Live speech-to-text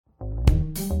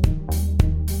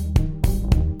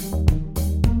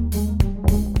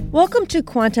Welcome to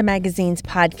Quanta Magazine's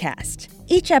podcast.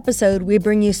 Each episode, we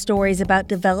bring you stories about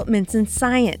developments in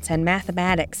science and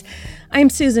mathematics. I'm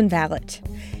Susan Vallet.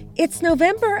 It's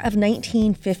November of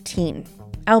 1915.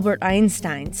 Albert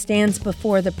Einstein stands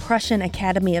before the Prussian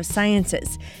Academy of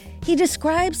Sciences. He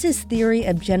describes his theory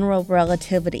of general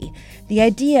relativity, the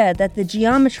idea that the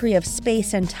geometry of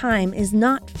space and time is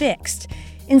not fixed.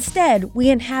 Instead, we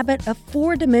inhabit a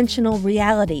four-dimensional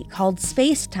reality called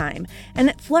space-time, and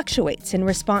it fluctuates in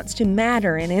response to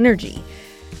matter and energy.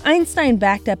 Einstein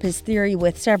backed up his theory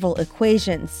with several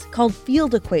equations, called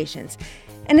field equations,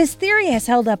 and his theory has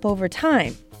held up over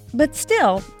time. But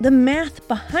still, the math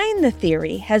behind the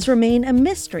theory has remained a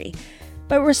mystery,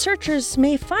 but researchers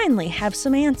may finally have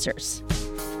some answers.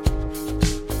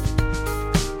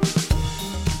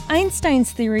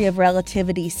 Einstein's theory of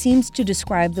relativity seems to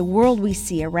describe the world we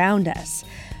see around us,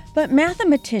 but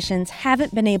mathematicians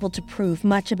haven't been able to prove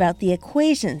much about the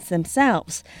equations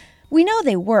themselves. We know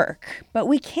they work, but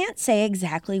we can't say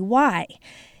exactly why.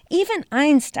 Even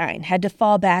Einstein had to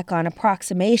fall back on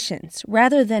approximations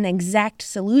rather than exact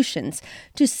solutions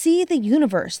to see the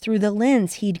universe through the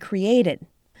lens he'd created.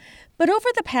 But over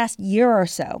the past year or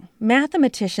so,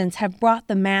 mathematicians have brought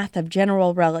the math of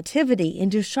general relativity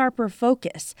into sharper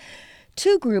focus.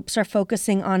 Two groups are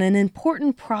focusing on an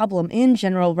important problem in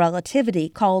general relativity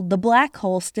called the black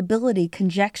hole stability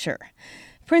conjecture.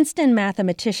 Princeton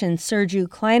mathematician Sergio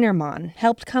Kleinerman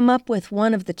helped come up with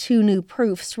one of the two new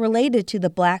proofs related to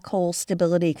the black hole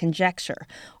stability conjecture,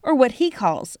 or what he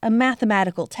calls a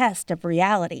mathematical test of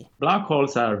reality. Black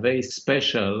holes are very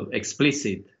special,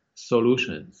 explicit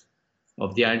solutions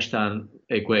of the Einstein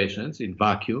equations in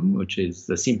vacuum, which is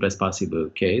the simplest possible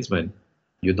case when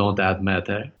you don't add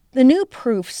matter. The new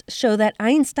proofs show that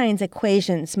Einstein's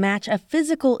equations match a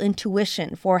physical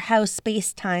intuition for how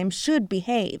space-time should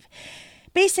behave.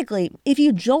 Basically, if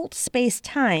you jolt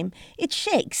space-time, it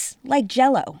shakes, like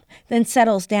Jell-O, then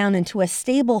settles down into a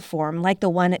stable form like the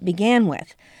one it began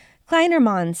with.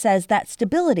 Kleinerman says that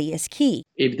stability is key.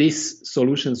 If these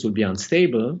solutions will be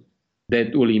unstable,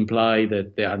 that will imply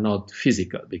that they are not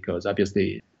physical, because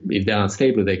obviously, if they are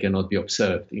unstable, they cannot be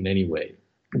observed in any way.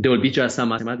 There will be just some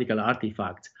mathematical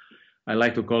artifacts. I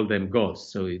like to call them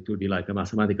ghosts, so it will be like a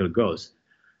mathematical ghost,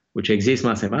 which exists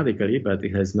mathematically, but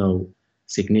it has no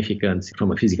significance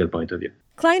from a physical point of view.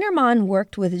 Kleinerman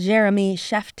worked with Jeremy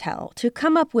Scheftel to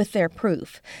come up with their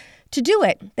proof. To do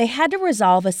it, they had to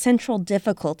resolve a central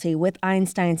difficulty with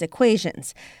Einstein's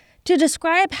equations. To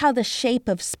describe how the shape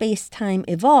of space-time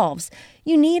evolves,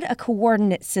 you need a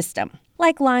coordinate system,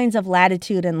 like lines of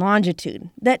latitude and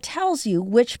longitude, that tells you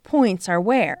which points are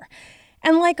where.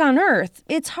 And like on Earth,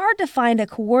 it's hard to find a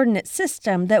coordinate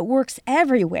system that works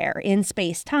everywhere in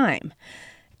space-time.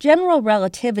 General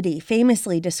relativity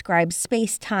famously describes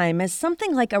space-time as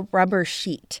something like a rubber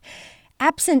sheet.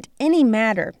 Absent any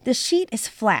matter, the sheet is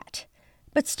flat.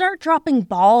 But start dropping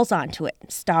balls onto it,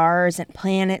 stars and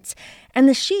planets, and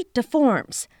the sheet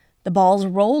deforms. The balls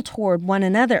roll toward one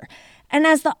another, and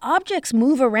as the objects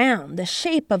move around, the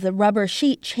shape of the rubber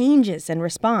sheet changes in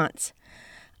response.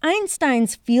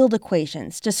 Einstein's field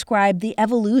equations describe the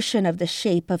evolution of the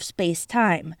shape of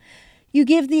space-time. You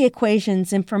give the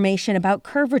equations information about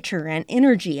curvature and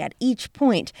energy at each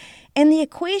point, and the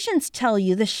equations tell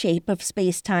you the shape of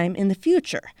space-time in the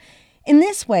future. In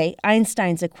this way,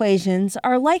 Einstein's equations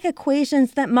are like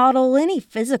equations that model any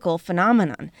physical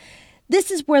phenomenon.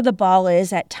 This is where the ball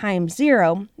is at time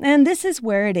zero, and this is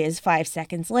where it is 5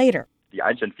 seconds later. The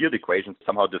Einstein field equations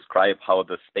somehow describe how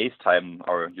the space-time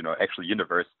or, actual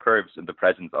universe curves in the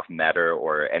presence of matter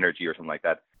or energy or something like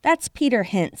that. That's Peter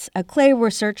Hintz, a Clay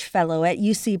Research Fellow at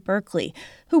UC Berkeley,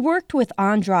 who worked with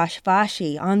Andras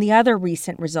Vashi on the other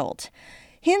recent result.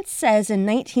 Hintz says in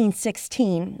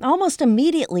 1916, almost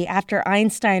immediately after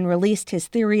Einstein released his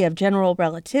theory of general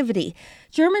relativity,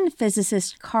 German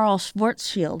physicist Karl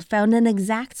Schwarzschild found an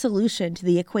exact solution to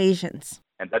the equations.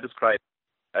 And that describes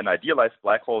an idealized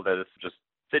black hole that is just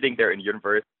sitting there in the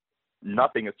universe.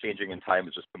 Nothing is changing in time.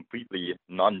 It's just completely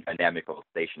non-dynamical,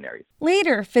 stationary.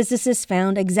 Later, physicists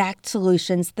found exact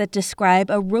solutions that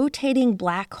describe a rotating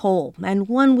black hole and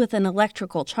one with an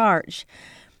electrical charge.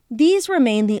 These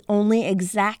remain the only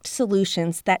exact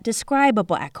solutions that describe a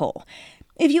black hole.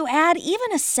 If you add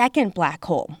even a second black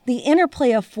hole, the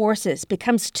interplay of forces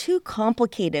becomes too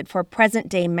complicated for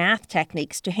present-day math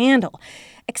techniques to handle,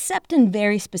 except in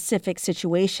very specific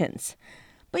situations.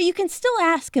 But you can still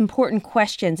ask important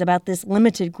questions about this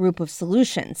limited group of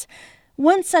solutions.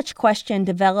 One such question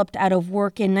developed out of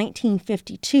work in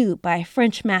 1952 by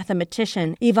French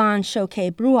mathematician Yvan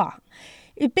Choquet-Brouat.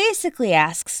 It basically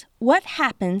asks, what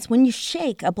happens when you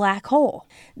shake a black hole.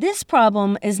 This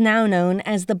problem is now known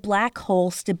as the black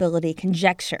hole stability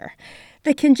conjecture.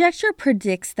 The conjecture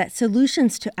predicts that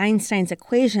solutions to Einstein's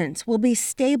equations will be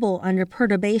stable under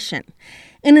perturbation.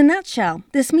 In a nutshell,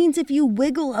 this means if you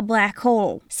wiggle a black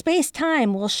hole,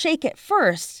 space-time will shake it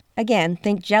first, again,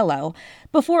 think Jell-O,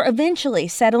 before eventually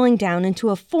settling down into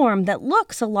a form that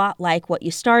looks a lot like what you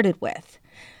started with.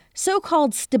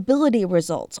 So-called stability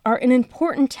results are an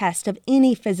important test of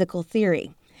any physical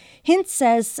theory. Hintz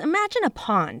says, imagine a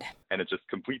pond. And it's just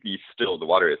completely still. The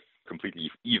water is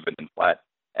completely even and flat.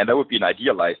 And that would be an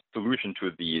idealized solution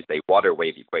to the, say, water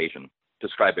wave equation,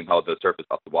 describing how the surface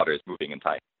of the water is moving in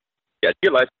time. The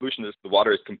idealized solution is the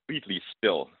water is completely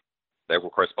still. That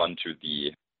will correspond to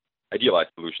the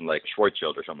idealized solution like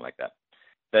Schwarzschild or something like that.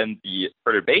 Then the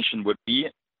perturbation would be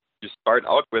to start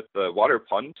out with the water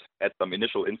pond at some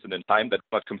initial instant in time that's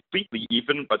not completely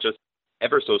even, but just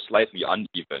ever so slightly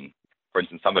uneven. For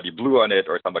instance, somebody blew on it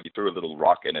or somebody threw a little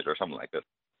rock in it or something like this.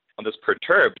 On this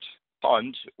perturbed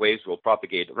pond, waves will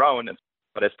propagate around,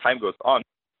 but as time goes on,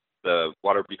 the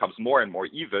water becomes more and more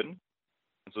even.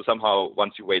 And so somehow,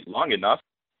 once you wait long enough,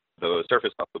 the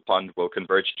surface of the pond will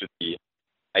converge to the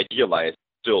idealized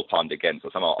still pond again.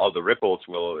 So somehow all the ripples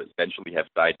will eventually have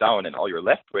died down, and all you're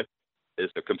left with is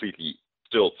a completely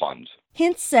still pond.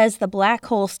 Hintz says the black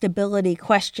hole stability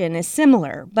question is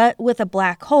similar, but with a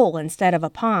black hole instead of a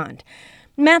pond.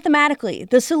 Mathematically,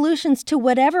 the solutions to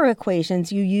whatever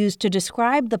equations you use to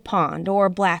describe the pond or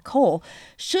black hole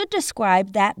should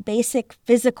describe that basic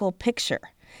physical picture.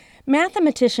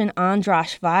 Mathematician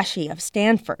Andras Vashi of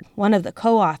Stanford, one of the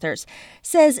co-authors,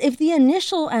 says if the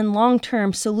initial and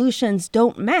long-term solutions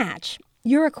don't match,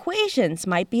 your equations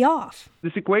might be off.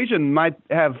 This equation might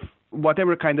have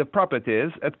whatever kind of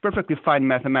properties, it's perfectly fine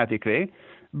mathematically.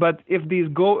 But if these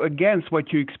go against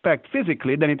what you expect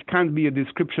physically, then it can't be a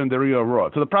description of the real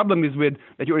world. So the problem is with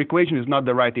that your equation is not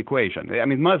the right equation. I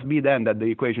mean, it must be then that the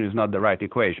equation is not the right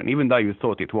equation, even though you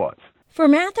thought it was. For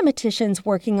mathematicians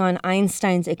working on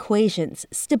Einstein's equations,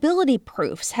 stability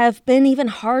proofs have been even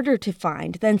harder to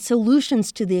find than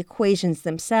solutions to the equations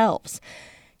themselves.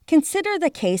 Consider the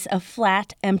case of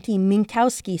flat, empty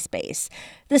Minkowski space,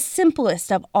 the simplest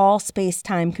of all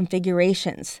space-time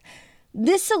configurations.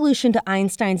 This solution to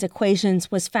Einstein's equations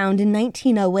was found in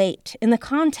 1908 in the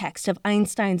context of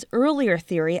Einstein's earlier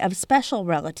theory of special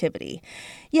relativity.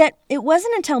 Yet, it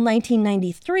wasn't until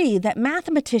 1993 that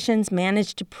mathematicians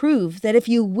managed to prove that if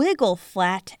you wiggle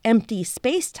flat, empty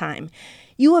spacetime,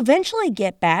 you eventually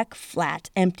get back flat,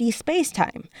 empty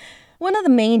spacetime. One of the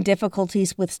main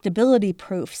difficulties with stability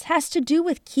proofs has to do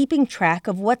with keeping track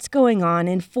of what's going on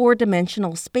in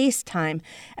four-dimensional spacetime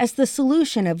as the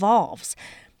solution evolves.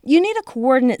 You need a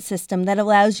coordinate system that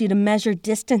allows you to measure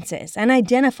distances and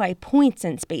identify points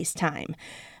in space-time.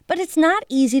 But it's not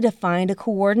easy to find a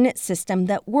coordinate system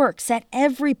that works at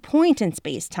every point in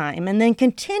space-time and then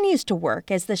continues to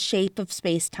work as the shape of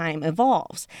space-time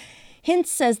evolves. Hintz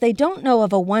says they don't know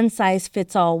of a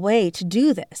one-size-fits-all way to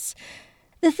do this.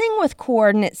 The thing with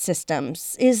coordinate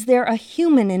systems is they're a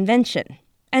human invention,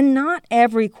 and not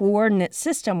every coordinate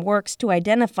system works to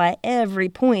identify every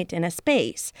point in a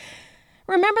space.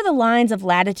 Remember the lines of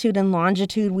latitude and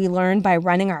longitude we learned by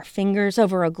running our fingers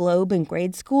over a globe in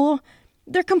grade school?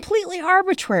 They're completely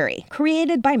arbitrary,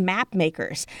 created by map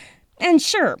makers. And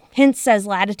sure, Hintz says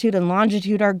latitude and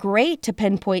longitude are great to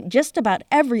pinpoint just about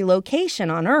every location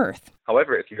on Earth.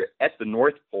 However, if you're at the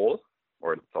North Pole,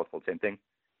 or the South Pole, same thing,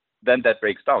 then that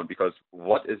breaks down, because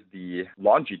what is the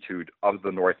longitude of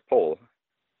the North Pole?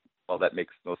 Well, that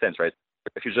makes no sense, right?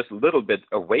 If you're just a little bit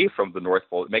away from the North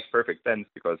Pole, it makes perfect sense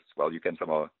because, well, you can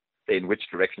somehow say in which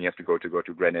direction you have to go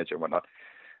to Greenwich and whatnot.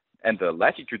 And the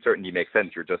latitude certainly makes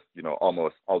sense. You're just,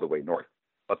 almost all the way north.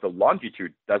 But the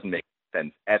longitude doesn't make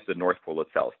sense at the North Pole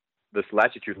itself. This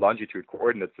latitude-longitude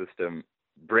coordinate system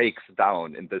breaks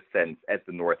down in this sense at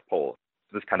the North Pole.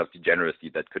 This kind of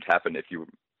degeneracy that could happen if you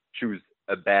choose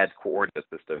a bad coordinate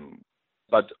system.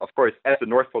 But of course, at the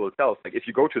North Pole itself, like if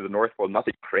you go to the North Pole,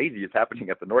 nothing crazy is happening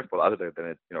at the North Pole other than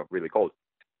it's really cold.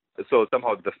 So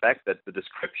somehow the fact that the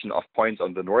description of points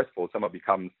on the North Pole somehow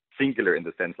becomes singular in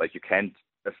the sense like you can't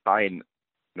assign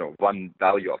one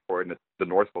value of coordinates to the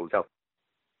North Pole itself.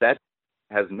 That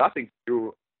has nothing to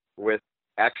do with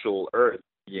actual Earth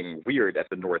being weird at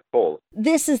the North Pole.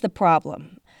 This is the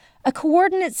problem. A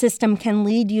coordinate system can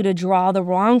lead you to draw the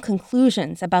wrong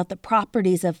conclusions about the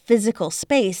properties of physical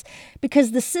space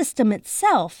because the system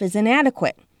itself is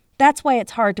inadequate. That's why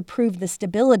it's hard to prove the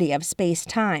stability of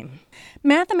space-time.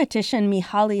 Mathematician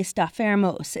Mihaly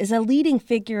Stafermos is a leading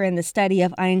figure in the study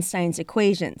of Einstein's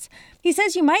equations. He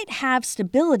says you might have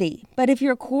stability, but if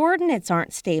your coordinates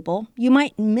aren't stable, you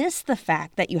might miss the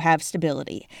fact that you have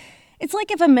stability. It's like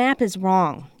if a map is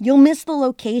wrong, you'll miss the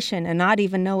location and not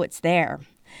even know it's there.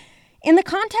 In the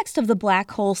context of the black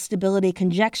hole stability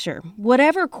conjecture,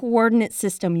 whatever coordinate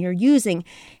system you're using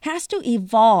has to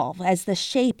evolve as the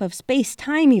shape of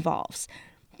space-time evolves.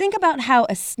 Think about how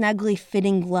a snugly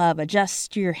fitting glove adjusts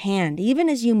to your hand even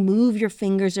as you move your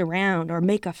fingers around or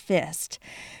make a fist.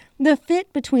 The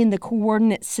fit between the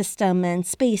coordinate system and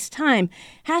space-time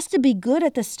has to be good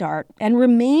at the start and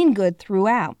remain good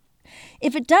throughout.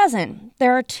 If it doesn't,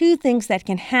 there are two things that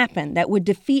can happen that would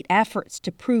defeat efforts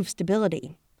to prove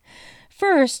stability.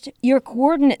 First, your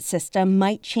coordinate system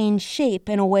might change shape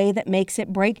in a way that makes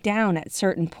it break down at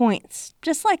certain points,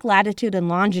 just like latitude and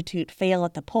longitude fail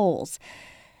at the poles.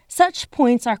 Such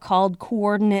points are called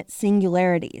coordinate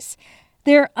singularities.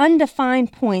 They're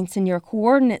undefined points in your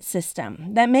coordinate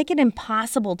system that make it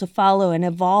impossible to follow an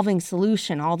evolving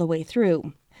solution all the way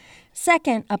through.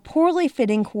 Second, a poorly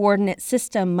fitting coordinate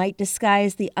system might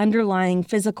disguise the underlying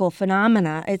physical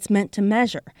phenomena it's meant to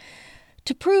measure.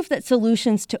 To prove that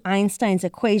solutions to Einstein's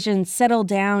equations settle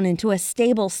down into a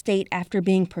stable state after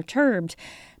being perturbed,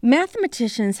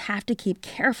 mathematicians have to keep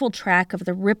careful track of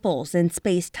the ripples in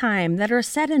space-time that are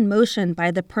set in motion by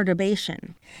the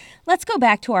perturbation. Let's go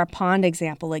back to our pond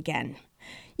example again.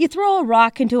 You throw a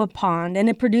rock into a pond and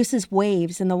it produces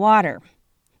waves in the water.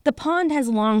 The pond has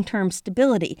long-term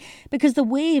stability because the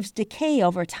waves decay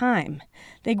over time.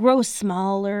 They grow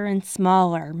smaller and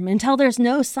smaller until there's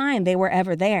no sign they were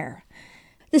ever there.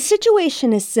 The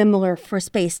situation is similar for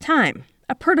space-time.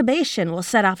 A perturbation will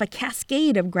set off a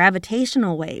cascade of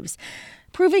gravitational waves.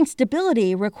 Proving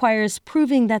stability requires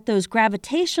proving that those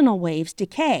gravitational waves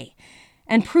decay.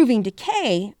 And proving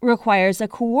decay requires a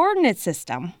coordinate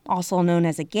system, also known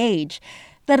as a gauge,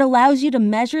 that allows you to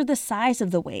measure the size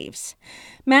of the waves.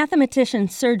 Mathematician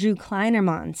Sergio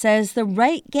Kleinerman says the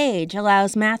right gauge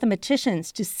allows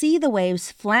mathematicians to see the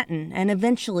waves flatten and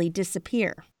eventually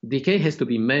disappear. Decay has to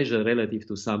be measured relative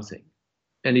to something.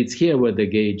 And it's here where the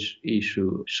gauge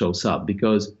issue shows up,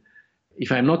 because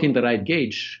if I'm not in the right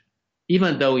gauge,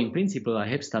 even though in principle I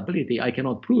have stability, I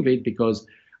cannot prove it because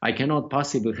I cannot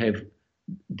possibly have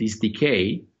this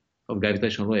decay of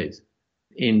gravitational waves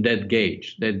in that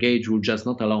gauge. That gauge will just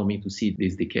not allow me to see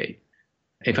this decay.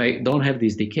 If I don't have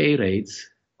these decay rates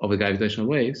of the gravitational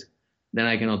waves, then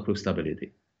I cannot prove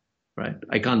stability, right?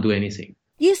 I can't do anything.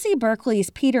 UC Berkeley's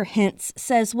Peter Hintz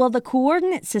says while the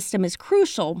coordinate system is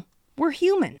crucial, we're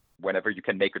human. Whenever you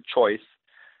can make a choice,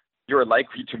 you're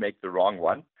likely to make the wrong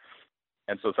one.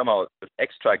 And so somehow this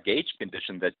extra gauge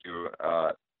condition that you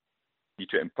need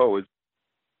to impose,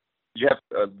 you have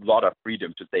a lot of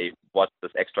freedom to say what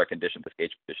this extra condition, this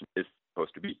gauge condition is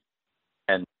supposed to be.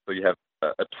 And so you have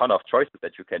a ton of choices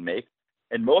that you can make.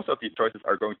 And most of these choices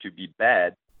are going to be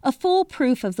bad. A full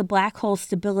proof of the black hole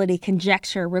stability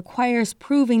conjecture requires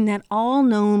proving that all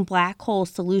known black hole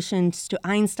solutions to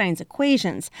Einstein's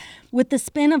equations, with the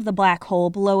spin of the black hole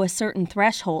below a certain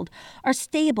threshold, are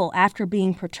stable after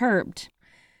being perturbed.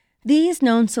 These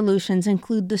known solutions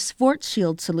include the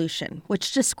Schwarzschild solution,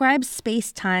 which describes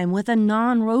space-time with a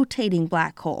non-rotating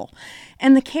black hole,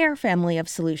 and the Kerr family of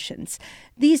solutions.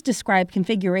 These describe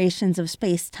configurations of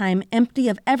space-time empty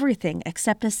of everything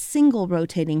except a single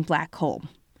rotating black hole.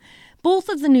 Both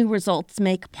of the new results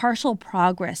make partial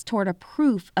progress toward a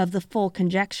proof of the full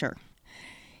conjecture.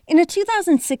 In a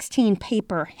 2016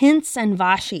 paper, Hintz and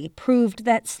Vashi proved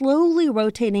that slowly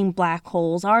rotating black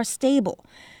holes are stable,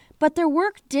 but their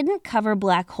work didn't cover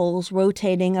black holes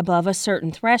rotating above a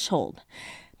certain threshold.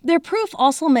 Their proof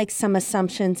also makes some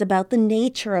assumptions about the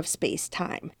nature of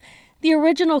space-time. The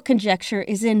original conjecture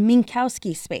is in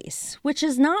Minkowski space, which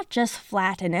is not just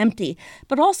flat and empty,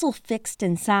 but also fixed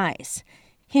in size.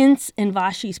 Hintz and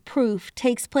Vashi's proof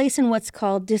takes place in what's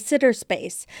called de Sitter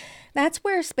space. That's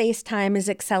where space-time is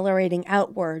accelerating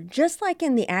outward, just like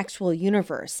in the actual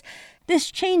universe. This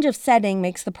change of setting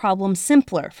makes the problem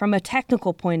simpler from a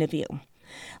technical point of view.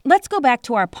 Let's go back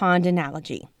to our pond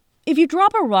analogy. If you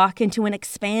drop a rock into an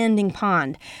expanding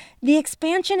pond, the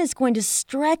expansion is going to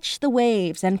stretch the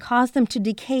waves and cause them to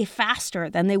decay faster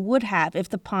than they would have if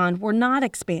the pond were not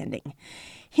expanding.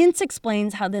 Hintz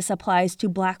explains how this applies to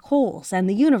black holes and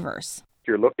the universe. If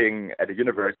you're looking at a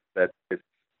universe that is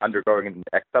undergoing an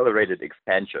accelerated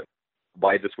expansion,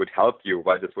 why this would help you,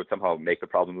 why this would somehow make the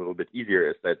problem a little bit easier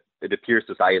is that it appears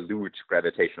to dilute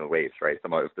gravitational waves, right?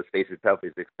 Somehow if the space itself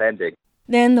is expanding,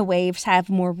 then the waves have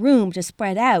more room to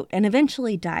spread out and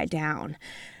eventually die down.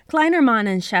 Kleinerman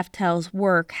and Scheftel's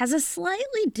work has a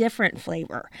slightly different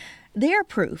flavor. Their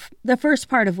proof, the first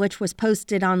part of which was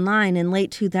posted online in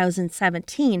late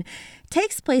 2017,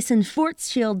 takes place in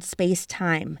Schwarzschild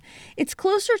space-time. It's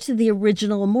closer to the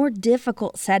original, more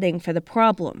difficult setting for the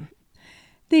problem.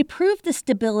 They prove the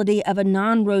stability of a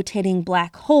non-rotating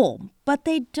black hole, but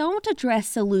they don't address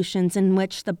solutions in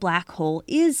which the black hole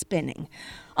is spinning.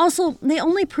 Also, they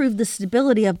only prove the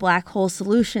stability of black hole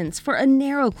solutions for a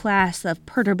narrow class of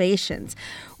perturbations,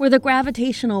 where the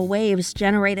gravitational waves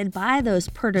generated by those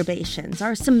perturbations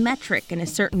are symmetric in a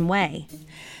certain way.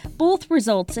 Both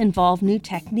results involve new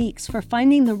techniques for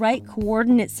finding the right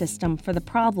coordinate system for the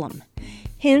problem.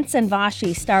 Hintz and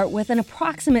Vashi start with an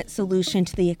approximate solution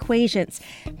to the equations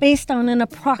based on an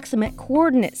approximate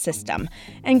coordinate system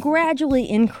and gradually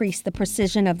increase the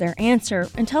precision of their answer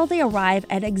until they arrive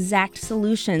at exact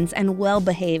solutions and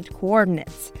well-behaved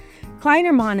coordinates.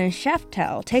 Kleinerman and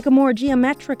Scheftel take a more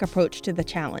geometric approach to the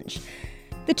challenge.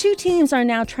 The two teams are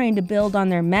now trying to build on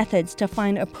their methods to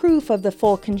find a proof of the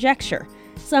full conjecture.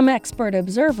 Some expert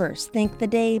observers think the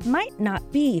day might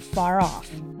not be far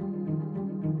off.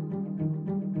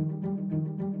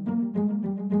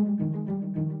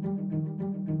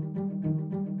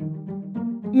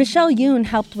 Michelle Yoon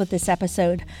helped with this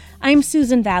episode. I'm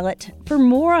Susan Vallet. For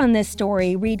more on this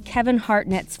story, read Kevin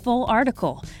Hartnett's full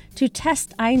article, To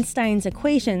Test Einstein's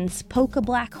Equations, Poke a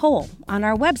Black Hole, on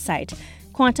our website,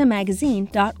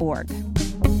 quantummagazine.org.